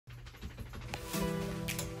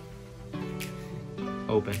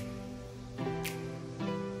Open.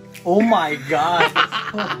 Oh my god.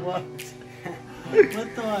 What?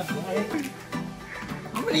 What the fuck?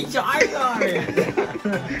 How many Charizards?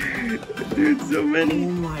 Dude, so many. Oh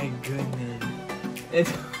my goodness.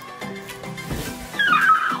 It's...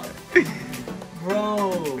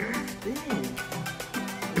 Bro. Dang.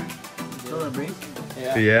 Celebration?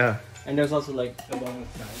 Yeah. Yeah. And there's also like evolving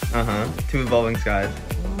skies. Uh-huh. 2 evolving skies.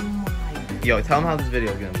 Oh my god. Yo, tell them how this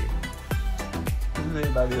video is gonna be. This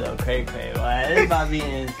is about to be a little cray-cray. What? This is about to be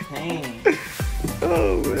insane.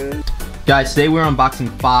 Oh, man. Guys, today we're unboxing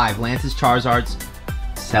 5 Lance's Charizard's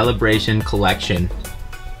Celebration Collection.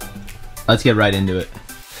 Let's get right into it.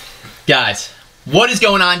 Guys, what is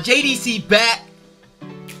going on? JDC back.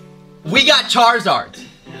 We got Charizard.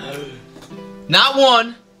 Not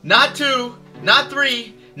 1, not 2, not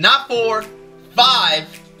 3, not 4,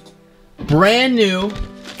 5. Brand new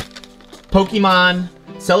Pokemon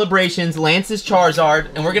Celebrations Lance's Charizard,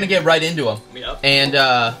 and we're gonna get right into them. Yep. And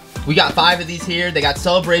we got 5 of these here. They got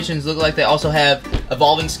Celebrations. Look like they also have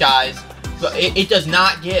Evolving Skies. But it does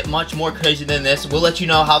not get much more crazy than this. We'll let you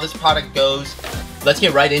know how this product goes. Let's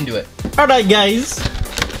get right into it. Alright guys.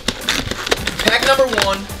 Pack number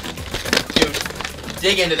 1. Dude,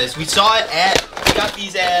 dig into this. We saw it we got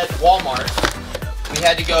these at Walmart. We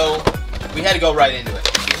had to go right into it.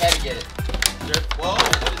 We had to get it. Whoa,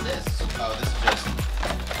 what is this? Oh, this is just,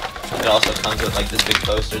 it also comes with like this big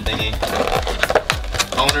poster thingy.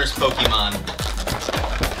 Owner's Pokemon.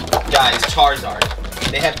 Guys, Charizard.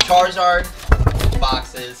 They have Charizard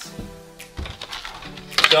boxes.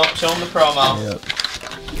 Show them the promo. Yep.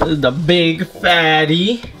 This is the big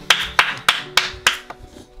fatty.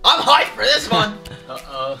 I'm hyped for this one.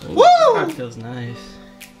 Uh-oh. Woo! That feels nice.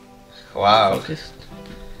 Wow. Focused.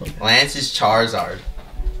 Okay. Lance's Charizard.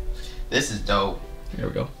 This is dope. There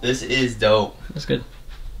we go. This is dope. That's good.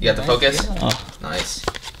 You got the focus? Oh. Nice.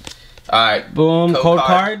 Alright. Boom, Code code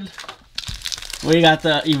card. card. We got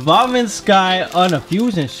the Evolving Sky on a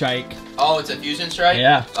Fusion Strike. Oh, it's a Fusion Strike?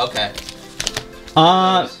 Yeah. Okay.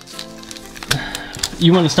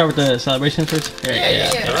 You want to start with the celebration first? Here,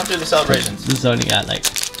 Yeah. Run through the celebrations. This is only got like...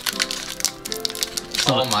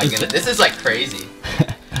 Oh my goodness. This is like crazy.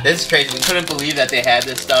 This is crazy. We couldn't believe that they had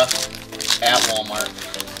this stuff at Walmart.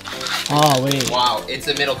 Oh, wait. Wow. It's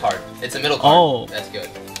a middle card. It's a middle card. Oh. That's good.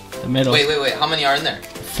 The middle. Wait. How many are in there?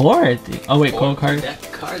 4, I think. Oh, wait, 4? code card. That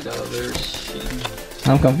card though, there's...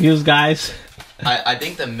 I'm confused, guys. I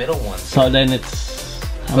think the middle one. So then it's...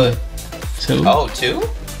 But, 2? oh, 2?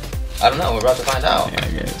 I don't know. We're about to find out. Yeah, I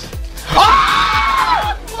guess.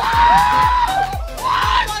 Ah! Oh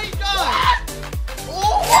my god!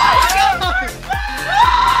 Oh my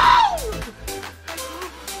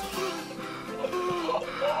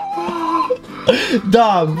god!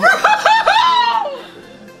 Dog.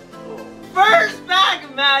 First back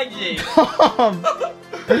magic!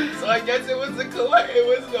 So I guess it was the collect. It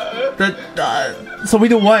was the. So we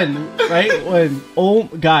do 1, right? 1. Oh,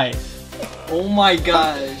 guys. Oh my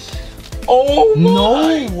gosh. Oh No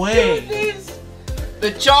my way. goodness.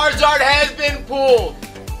 The Charizard has been pulled.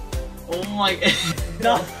 Oh my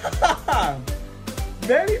god.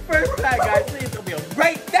 Very first pack, guys. Please, it's gonna be a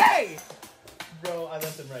great day. Bro, I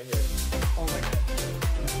left him right here. Oh my god.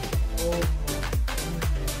 Oh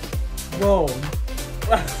my. Bro.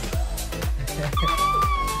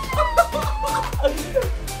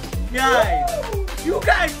 Guys, you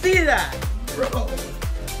guys see that? Bro.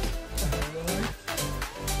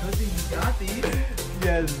 You got these?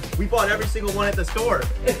 Yes. We bought every single one at the store.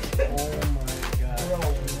 Oh my god. Bro,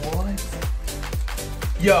 what?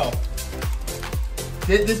 Yo.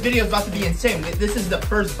 This video is about to be insane. This is the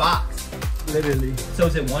first box. Literally. So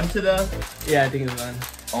is it 1 to the? Yeah, I think it's 1.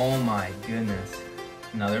 Oh my goodness.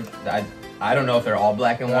 No, I don't know if they're all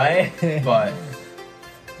black and white, Right? but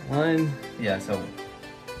 1. yeah, so.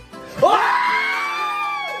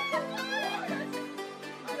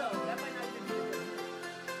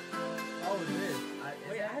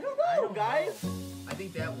 Guys. I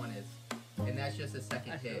think that one is. And that's just a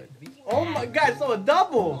second hit. Oh my god, so a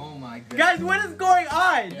double. Oh my goodness. Guys, what is going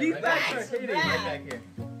on? Yeah, These right packs back are hitting. Right back here.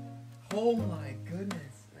 Oh my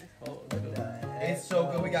goodness. It's so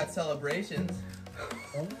good we got celebrations.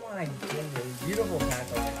 Oh my goodness, beautiful pack.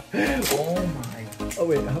 Oh my. Oh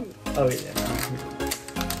wait, oh wait, yeah.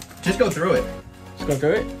 Just go through it. Just go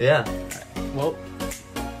through it? Yeah. Well.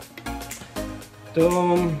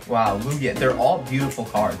 Boom. Wow, Lugia. They're all beautiful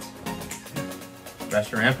cards.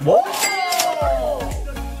 Restaurant. Whoa!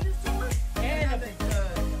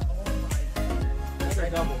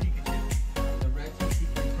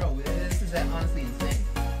 Bro, this is honestly insane.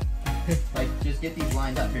 Like, just get these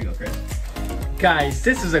lined up. Here you go, Chris. Guys,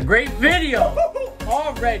 this is a great video.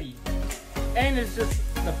 already. And it's just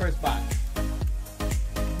the first box.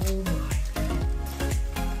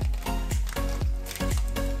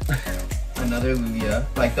 Another Lugia.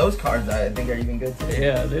 Like those cards, I think are even good too.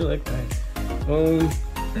 Yeah, they look nice.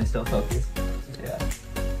 They still focus. Yeah.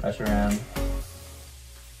 Rush around.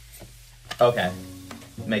 Okay.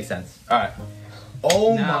 Makes sense. All right.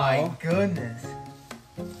 Oh Now- my goodness.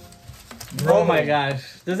 Oh my gosh.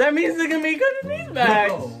 Does that mean it's gonna be good in these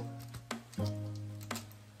bags? Bro.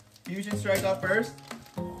 Fusion strike off first.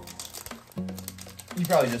 You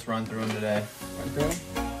probably just run through them today. Run through 'em?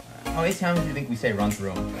 How many times do you think we say run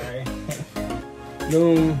through them? Alright.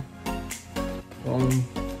 Boom. Boom.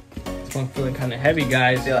 This one's feeling kind of heavy,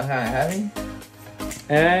 guys. Feel kind of heavy?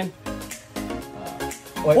 And.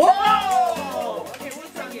 Whoa! Okay, we'll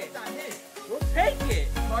take it. We'll take it.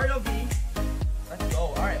 Mario V. Let's go.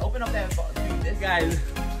 All right, open up that. Dude, this Guys.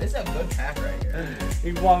 This is a good pack right here.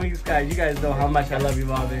 Evolving guys, you guys know how much I love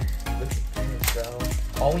Evolving. Look at this, bro.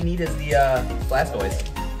 All we need is the Blastoise.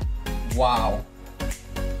 Wow.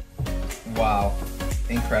 Wow.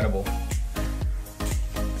 Incredible.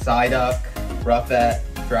 Psyduck, Ruffet,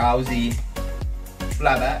 Drowsy,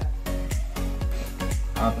 Flabat.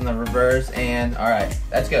 Up in the reverse, and all right,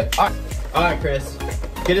 that's good. All right, Chris,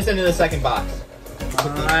 get us into the second box. All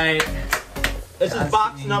right. This is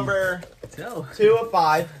box number 2 of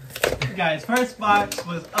 5. Guys, first box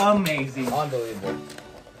was amazing. Unbelievable.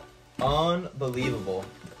 Unbelievable.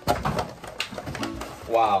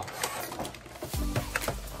 Wow.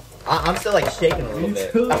 I'm still like shaking a little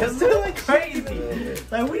bit. It's still like crazy.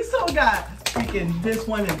 Like we still got freaking this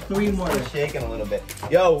one and 3 more. Still shaking a little bit.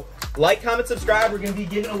 Yo, like, comment, subscribe. We're gonna be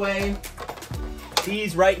giving away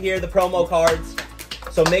these right here, the promo cards.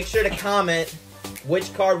 So make sure to comment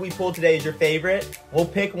which card we pulled today is your favorite. We'll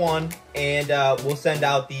pick one and we'll send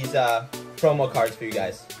out these promo cards for you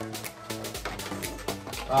guys.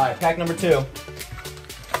 All right, pack number 2.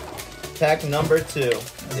 Pack number 2.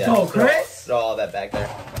 Let's go, Chris. Throw all that back there.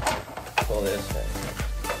 Pull this.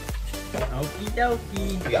 Okie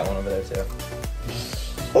dokie. You got one over there too.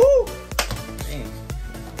 Woo! Dang.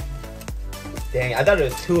 Dang, I thought it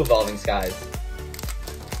was 2 evolving skies.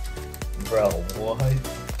 Bro, what?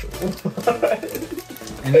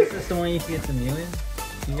 And this is the one you can get the new in?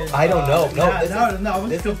 I don't know. No, I was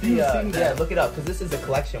this confused is seeing the, that. yeah, look it up, because this is the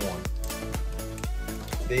collection one.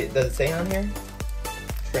 Does it say on here?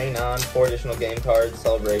 Train on, 4 additional game cards,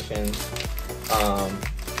 celebrations.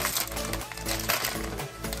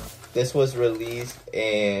 This was released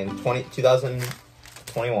in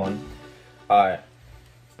 2021. Alright.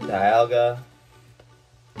 Dialga.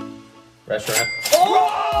 Restaurant.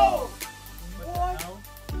 Oh! What?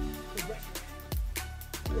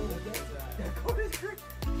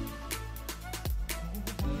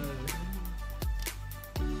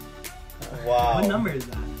 Wow. What number is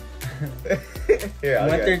that? Here, I'll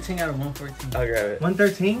grab it. 113 out of 114. I'll grab it.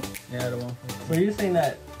 113? Yeah, out of 114. So you're saying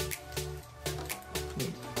that...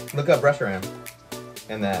 Look up Reshiram.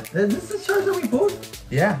 And that. This is Charizard we pulled?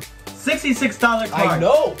 Yeah. $66 card. I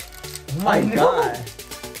know! Oh my I know. god.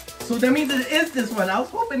 So that means it is this one. I was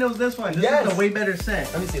hoping it was this one. This Yes. is a way better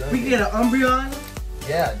set. Let me see. We can get an Umbreon.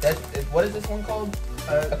 Yeah, that's what is this one called?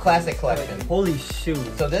 A classic collection. Holy shoot.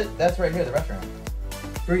 So that's right here, the restaurant.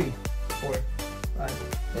 3, 4, 5.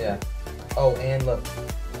 Yeah. Oh, and look,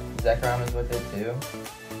 Zekrom is with it too.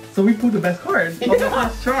 So we pulled the best card of the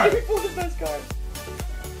first chart. We pulled the best card.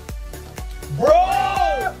 Bro!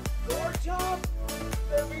 Door job.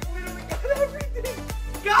 We literally got everything.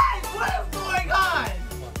 Guys, what is going on?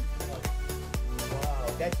 Wow,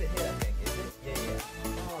 that's a hit, I think. Is it?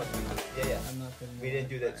 Yeah. Yeah. I'm not We didn't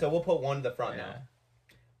do that. So we'll put one to the front now.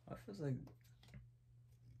 That feels like...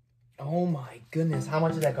 Oh my goodness, how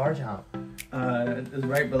much is that Garchomp? It's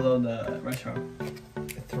right below the restaurant.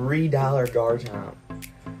 $3 Garchomp.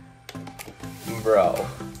 Bro.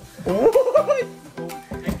 What?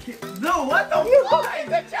 No, what the fuck?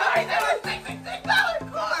 That was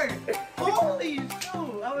 $66 card! Holy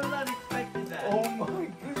shoot, I was not expecting that. Oh my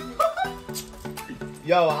goodness.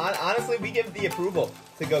 Yo, honestly, we give the approval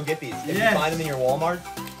to go get these. If you find them in your Walmart,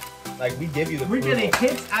 like, we give you the approval. We're getting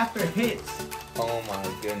hits after hits. Oh my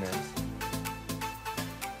goodness.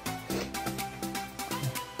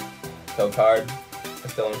 So card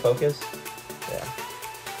is still in focus. Yeah.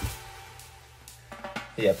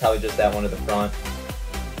 Yeah, probably just that one to the front.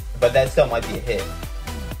 But that still might be a hit.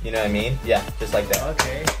 You know what I mean? Yeah, just like that.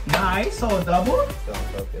 Okay. Nice, so a double? Still in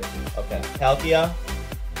focus. Okay. Palkia.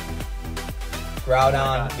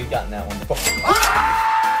 Groudon. We've gotten that one before.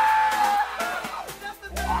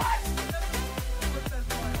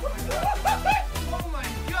 Oh my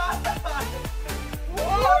god!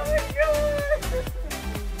 Oh my god!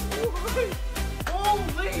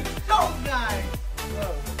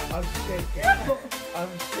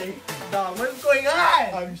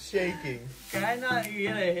 I'm shaking. Can I not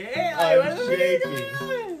get a hit? I'm shaking.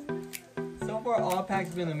 So far, all packs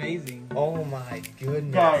been amazing. Oh my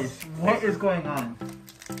goodness. Guys, what is going on?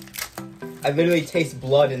 I literally taste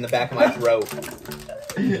blood in the back of my throat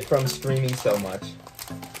from streaming so much.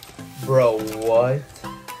 Bro, what?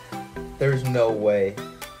 There's no way.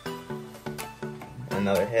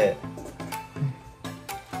 Another hit.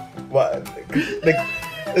 What?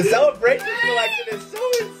 The celebration collection is so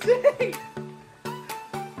insane.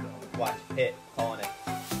 Watch, hit, calling it.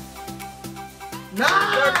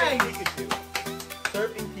 Nice! Surfing Pikachu.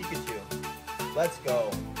 Surfing Pikachu. Let's go.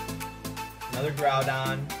 Another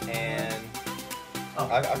Groudon and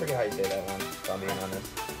I forget how you say that one, if I'm being honest.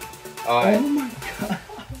 Alright. Oh my god.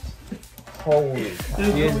 Holy cow.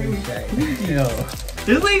 Yo.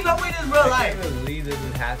 This league's gonna win in real life. I can't believe this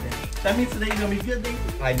is happening. That means today's gonna be good, baby.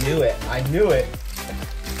 I knew it. I knew it.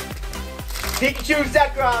 Pikachu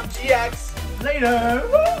Zekrom GX. Later.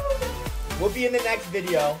 We'll be in the next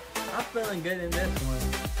video. I'm feeling good in this one.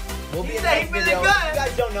 We'll be He in the said next he feeling video. good. You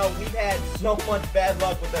guys don't know, we've had so much bad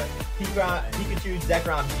luck with the Pikachu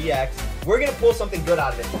Zekrom GX. We're gonna pull something good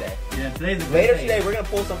out of it today. Yeah, today's a good Later day. today, we're gonna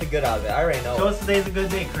pull something good out of it. I already know. Show us today's a good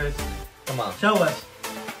day, Chris. Come on. Show us.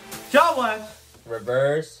 Show us.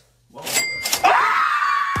 Reverse. Whoa.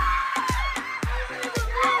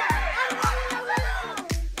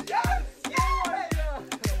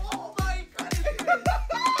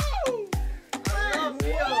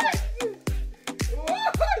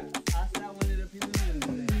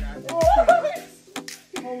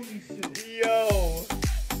 Yo,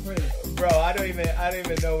 bro, I don't even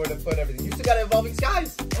know where to put everything. You still got Evolving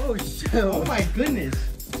Skies. Oh shit! Oh my goodness,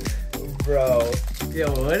 bro. Yo,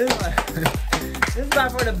 what is my... This is by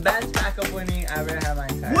far the best pack opening I've ever had my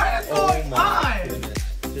entire what is going on? Goodness.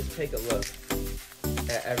 Just take a look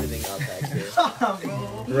at everything up back here. Stop,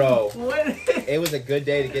 Bro, what is it was a good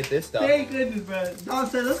day to get this stuff. Thank goodness, bro. Don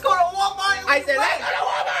said, "Let's go to Walmart." I said, let's go to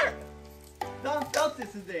Walmart. Don felt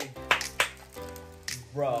this today.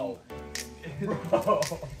 Bro. Bro.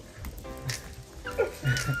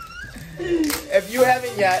 If you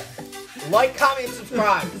haven't yet, like, comment, and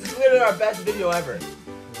subscribe. This is literally our best video ever.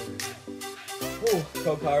 Ooh,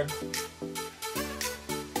 code card.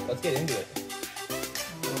 Let's get into it.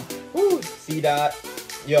 Ooh, C dot.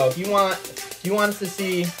 Yo, if you want us to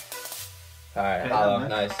see. All right, hello,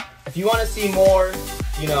 nice. If you want to see more,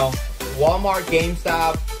 you know, Walmart,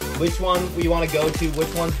 GameStop, which one we want to go to,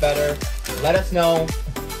 which one's better, let us know,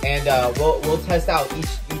 and we'll test out each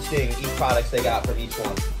thing, each products they got from each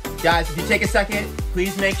one. Guys, if you take a second,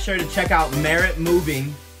 please make sure to check out Merit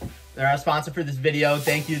Moving. They're our sponsor for this video.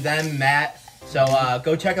 Thank you to them, Matt. So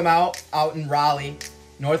go check them out in Raleigh,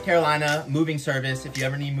 North Carolina, moving service. If you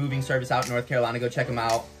ever need moving service out in North Carolina, go check them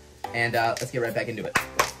out. And let's get right back into it.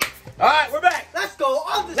 All right, we're back. Let's go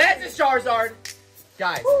on this. That's a Charizard.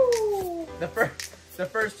 Guys, Woo. the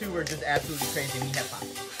first two were just absolutely crazy. We have fun.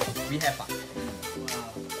 We have fun.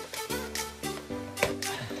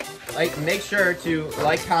 Like, make sure to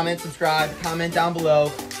like, comment, subscribe, comment down below,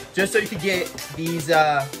 just so you can get these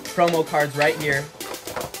promo cards right here.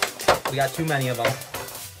 We got too many of them.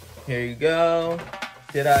 Here you go.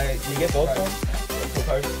 Did you get both of them? Both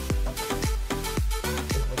cards.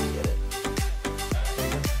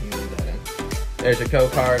 There's your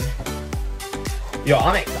code card. Yo,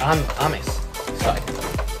 I'm excited.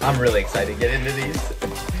 I'm really excited to get into these.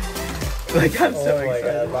 Like, I'm so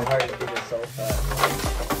excited. God, my heart is beating so fast.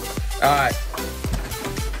 Alright.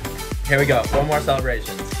 Here we go. One more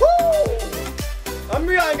celebrations. Woo!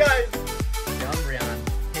 Umbreon, guys. Umbreon.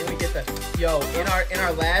 Can we get the in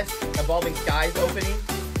our last Evolving Skies opening?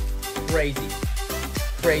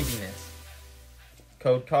 Craziness.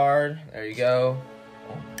 Code card. There you go.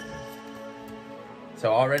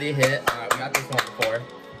 So already a hit. Alright, we got this one before.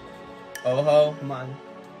 Oh-ho. Come on.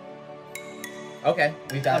 Okay,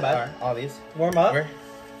 we've got Not bad. all these. Warm up.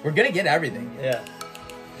 We're gonna get everything. Yeah.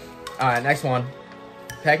 Alright, next one.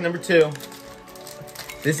 Pack number 2.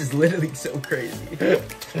 This is literally so crazy.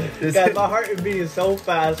 Guys, my heart is beating so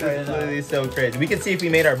fast right It's now. literally so crazy. We can see if we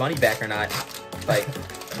made our money back or not. Like,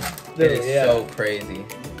 Dude, it is yeah. so crazy.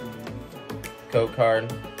 Code card.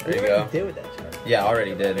 There you go. Did with that chart. Yeah,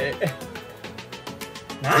 already did.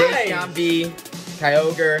 Nice. Daishambi,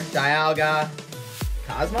 Kyogre, Dialga,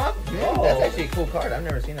 Cosmog? Oh. That's actually a cool card. I've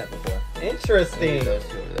never seen that before. Interesting. Those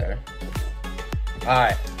two over there.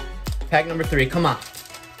 Alright. Pack number 3. Come on.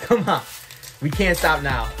 Come on. We can't stop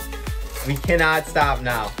now. We cannot stop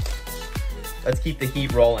now. Let's keep the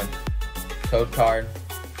heat rolling. Code card.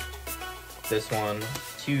 This one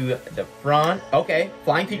to the front. Okay.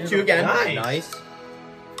 Flying Pikachu again. Nice. Nice.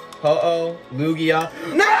 Ho-Oh. Lugia.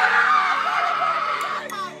 Nice!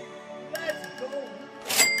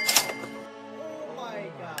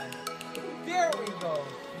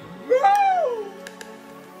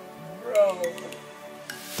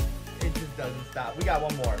 doesn't stop. We got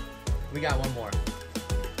one more. We got one more.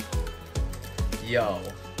 Yo.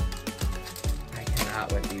 I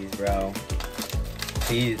cannot with these, bro.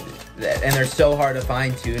 These, and they're so hard to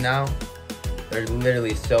find too now. They're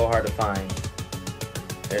literally so hard to find.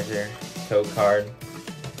 There's your code card.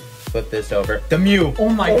 Flip this over. The Mew. Oh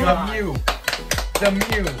my god. The Mew. The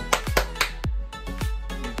Mew.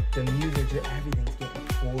 The Mews are just, everything's getting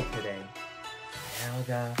full today.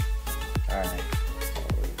 Helga. Alright.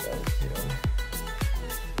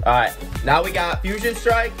 Alright. Now we got Fusion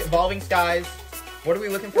Strike, Evolving Skies. What are we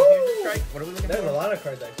looking for? Woo! Fusion Strike? What are we looking for? There's a lot of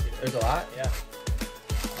cards actually. There's a lot? Yeah.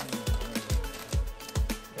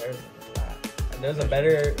 There's a lot. And there's a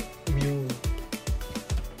better Mew.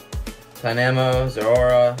 Dynamo,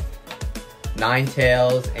 Zorora,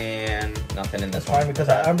 Ninetales, and nothing in this one. Fine, because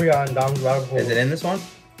Umbreon down the Is it in this one?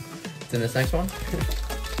 It's in this next one?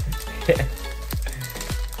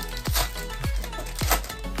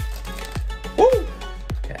 Woo!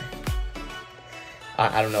 Okay.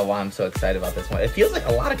 I don't know why I'm so excited about this one. It feels like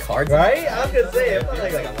a lot of cards. Right? I was gonna say, it feels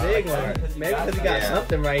feels like a big one. Maybe because you got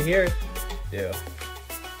something right here. Yeah.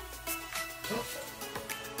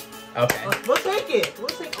 Okay. We'll take it. We'll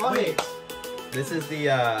take all it. This is the,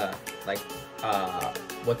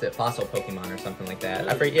 what's it, fossil Pokemon or something like that.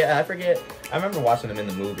 I forget. I remember watching them in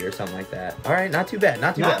the movie or something like that. All right, not too bad.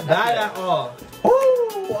 Not too bad. Not bad at all.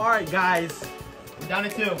 Woo! All right, guys. We're down to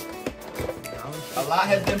 2. A lot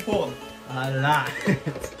has been pulled. A lot.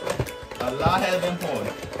 A lot has been pulled.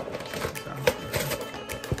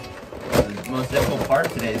 The most difficult part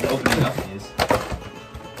today is opening up these.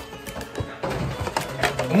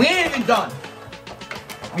 And we ain't even done.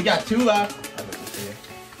 We got 2 left.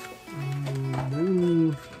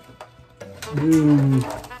 Boo. Boo.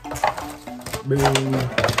 Boo.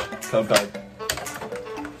 Code card.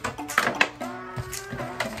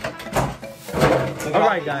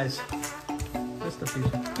 Alright, guys. That's the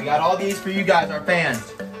future. We got all these for you guys, our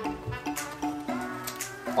fans.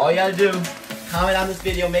 All you gotta do, comment on this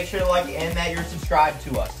video, make sure to like it, and that you're subscribed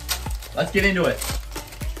to us. Let's get into it.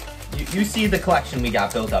 You see the collection we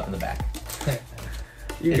got built up in the back.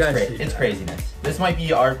 It's craziness. This might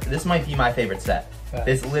be my favorite set.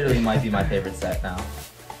 This literally might be my favorite set now.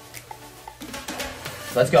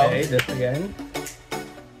 Let's go. Okay, this again.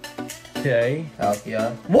 Okay.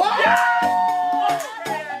 Palkia. What?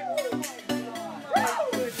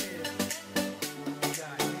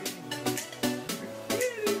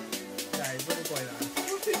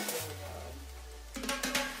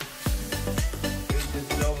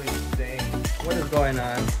 What is going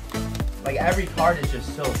on? Like every card is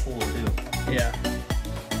just so cool too. Yeah.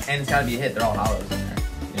 And it's gotta be a hit. They're all hollows in there.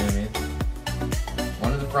 You know what I mean?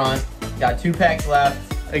 One in the front. Got 2 packs left.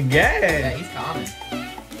 Again. Yeah, he's common.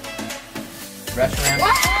 Restaurant.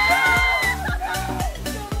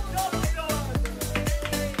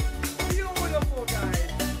 Beautiful,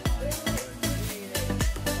 guys.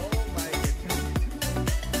 Oh my goodness.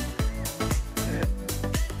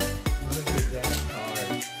 Look at that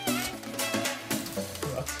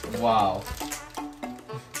card. Wow.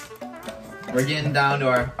 We're getting down to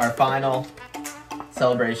our final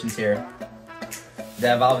celebrations here.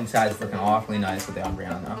 The evolving side is looking awfully nice with the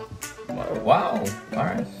Umbreon though. Wow.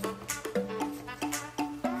 Alright.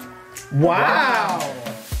 Wow.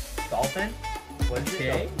 Dolphin? What is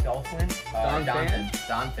Okay. it? Dolphin?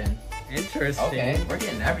 Donphin. Interesting. Okay, we're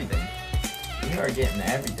getting everything. We are getting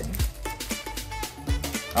everything.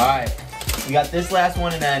 Alright. We got this last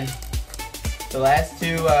one and then the last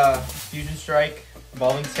 2 Fusion Strike,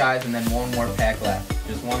 Evolving Skies, and then 1 more pack left.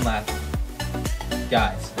 Just 1 left.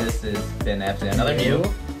 Guys, this has been absolutely another Mew.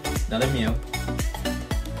 Another Mew.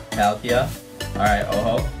 Palkia. Alright,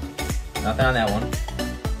 Oho. Nothing on that one.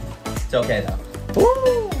 It's okay though.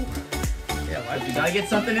 Woo! Yeah, well, you gotta get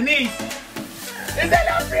something in these. Is that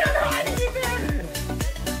not real? I didn't get that.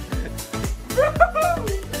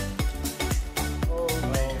 Oh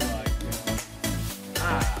my goodness.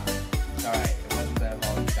 Alright, it wasn't that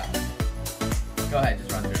long. Go ahead,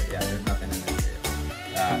 just run through it. Yeah, there's nothing in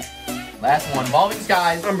there. Last one, Evolving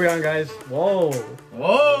Skies. Umbreon, guys. Whoa.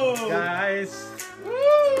 Whoa! Guys.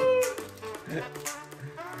 Woo! Do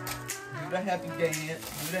the happy dance.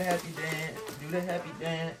 Do the happy dance. Do the happy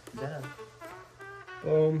dance. Is that a...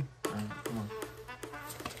 Boom. Alright, come on.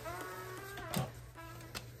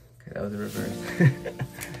 Okay, that was a reverse.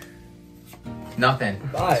 Nothing.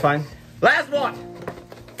 That's fine. Last one.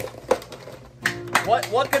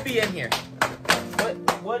 What could be in here?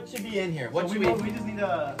 What should be in here? What should we just need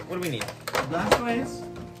a... What do we need? Blastoise.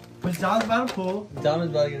 Which John's about to pull. John is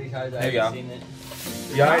about to get the Charizard. There you go. Seen it.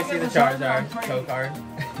 You already see the Charizard code card.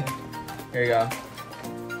 Here you go.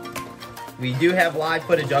 We do have live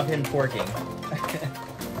footage of him twerking.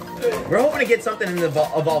 We're hoping to get something in the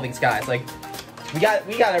Evolving Skies. Like, we got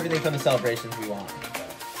everything from the celebrations we want.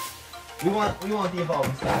 We want the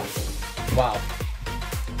Evolving Skies. Wow.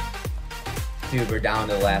 Dude, we're down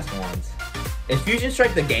to the last ones. Is Fusion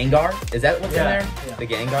Strike the Gengar? Is that what's in there? Yeah. The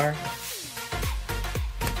Gengar?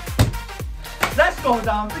 Let's go,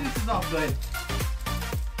 Dom. Finish this off good.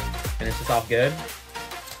 Finish this off good.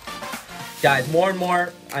 Guys, more and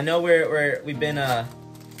more. I know we've been a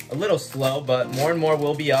little slow, but more and more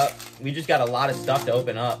will be up. We just got a lot of stuff to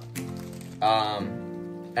open up.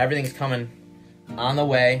 Everything's coming on the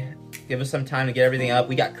way. Give us some time to get everything up.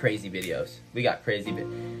 We got crazy videos.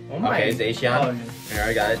 Oh my. Okay, Zacian. Oh, All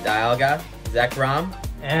right, got it. Dialga, Zekrom,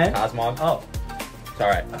 and Cosmog. oh, it's all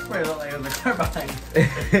right. I swear it looked like it was a car behind.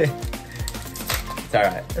 It's all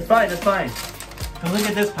right. It's fine. It's fine. Cause look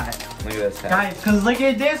at this pack, Look at this. Guys. guys. Cause look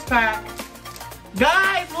at this pack,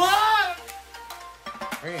 guys. Look.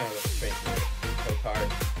 We're gonna go straight to it. So card.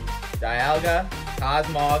 Dialga,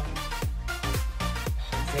 Cosmog.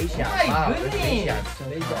 Zacian. Oh my Wow, goodness.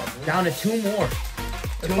 Zacian. So down to two more.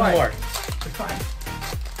 Two fine. more. It's fine.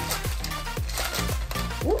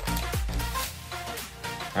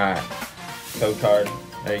 Alright. Code card.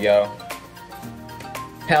 There you go.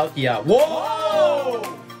 Palkia. Whoa!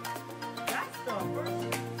 That's the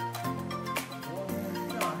first. What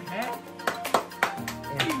the heck?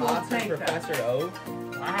 And We will Fox and take that. Professor Oak.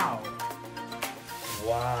 Wow.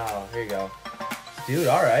 Wow. Here you go. Dude,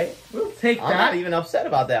 alright. We'll take I'm that. not even upset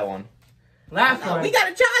about that one. Last one. We got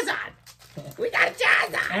a Charizard! We got a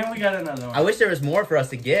Charizard! And we got another one. I wish there was more for us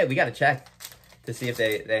to get. We gotta check to see if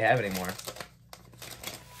they have any more.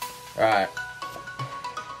 Alright.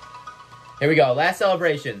 Here we go. Last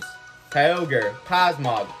celebrations. Kyogre,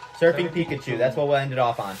 Cosmog, Surfing Pikachu. That's what we'll end it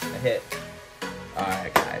off on. A hit.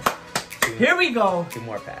 Alright, guys. Here we go. Two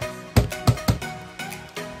more packs.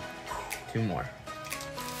 Two more.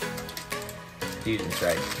 Fusion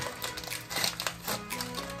Strike.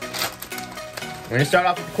 We're gonna start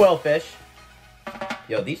off with the Quillfish.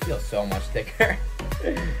 Yo, these feel so much thicker.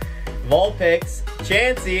 Vulpix,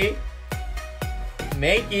 Chansey,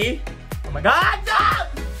 Mankey. Oh my God, Dom!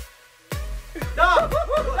 Dom!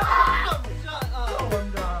 Dom! Shut up. Come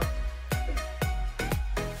on, Dom.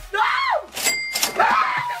 Dom!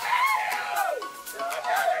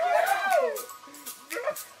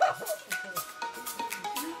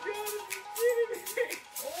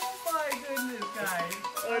 Oh my goodness, guys.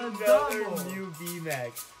 Another new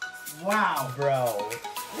VMAX. Wow. Bro.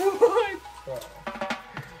 What? Bro.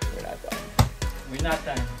 We're not done. We're not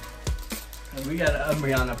done. And we got an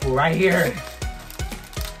Umbreon pool right here.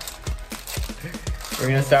 We're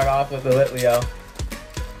gonna start off with the Litleo.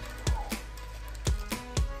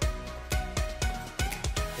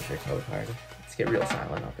 Here's your code card. Let's get real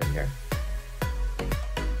silent up in here.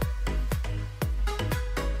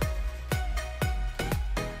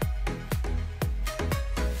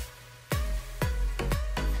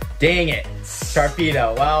 Dang it,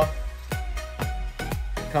 Sharpedo. Well,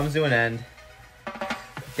 comes to an end,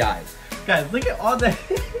 guys. Guys, look at all the.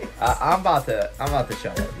 I'm about to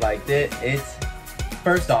show it. Like it's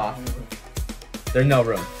first off, there's no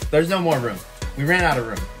room. There's no more room. We ran out of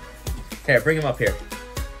room. Here, bring him up here.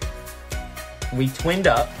 We twinned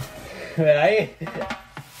up. Right?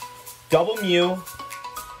 Double Mew,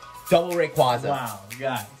 double Rayquaza. Wow,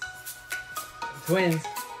 guys. Twins.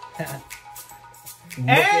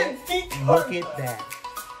 And Look at that.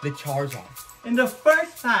 The Charizard. in the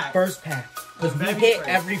first pack. First pack. Because we Very hit first.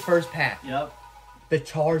 every first pack. Yep. The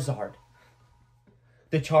Charizard.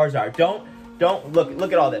 The Charizard. Don't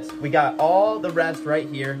look at all this. We got all the rest right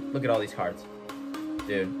here. Look at all these cards.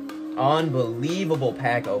 Dude. Unbelievable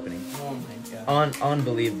pack opening. Oh my God.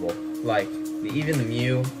 Unbelievable. Like even the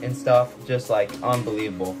Mew and stuff, just like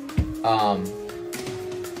unbelievable.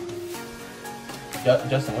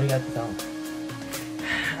 Justin, what do you got to tell him?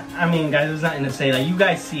 I mean, guys, there's nothing to say. Like, you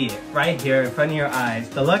guys see it right here in front of your eyes.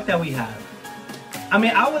 The luck that we have. I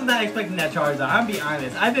mean, I was not expecting that Charizard. I'll be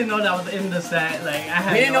honest. I didn't know that was in the set. Like, I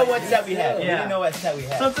had We didn't no know what idea. set we had. Yeah. We didn't know what set we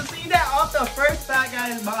had. So to see that off the first pack,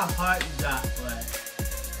 guys, my heart dropped.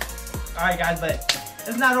 But alright, guys, but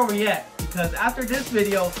it's not over yet. Because after this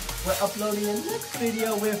video, we're uploading the next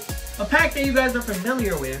video with a pack that you guys are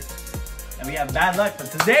familiar with. And we have bad luck, but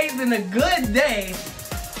today's been a good day.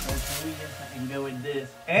 So we get something good with this.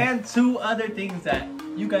 And two other things that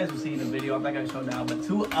you guys will see in the video. I'm not going to show now, but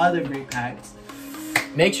two other great packs.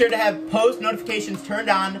 Make sure to have post notifications turned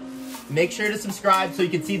on. Make sure to subscribe so you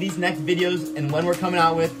can see these next videos and when we're coming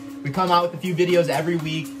out with. We come out with a few videos every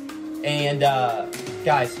week. And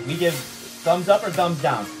guys, we give thumbs up or thumbs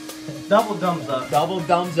down? Double thumbs up. Double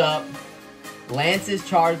thumbs up. Lance's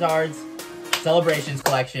Charizards Celebrations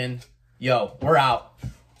Collection. Yo, we're out.